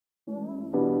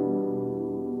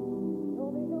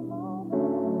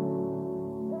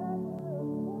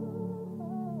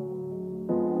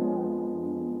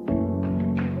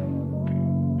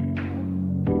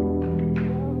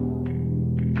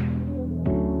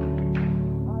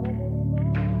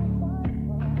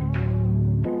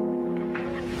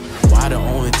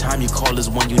time you call is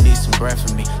when you need some breath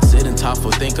from me. Sitting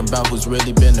thoughtful, thinking about who's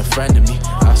really been a friend to me.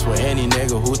 I swear any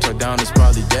nigga who talk down is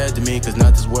probably dead to me, cause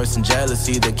nothing's worse than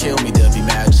jealousy that kill me, there'll be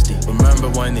majesty. Remember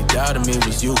when they doubted me, it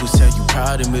was you who said you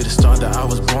proud of me. The star that I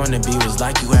was born to be was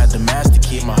like you had the master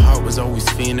key. My heart was always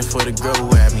fiending for the girl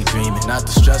who had me dreaming. Not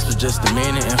the stress, but just the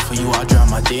meaning, and for you I drown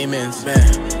my demons. Man,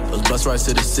 those bus rides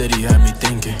to the city had me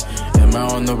thinking, am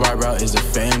I on the right route? Is it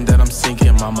fame that I'm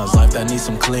sinking? Mama's life that needs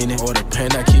some cleaning, or the pain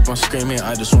that keep on screaming?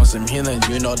 I just want some healing.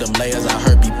 You know them layers I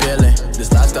heard be peeling.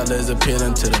 This lifestyle is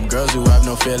appealing to them girls who have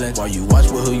no feelings. While you watch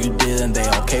with who you dealing, they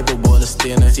all capable of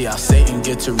stealing. See how Satan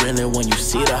get to reeling when you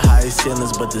see the highest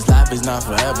ceilings. But this life is not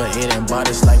forever, it ain't bought,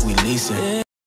 it's like we leasing.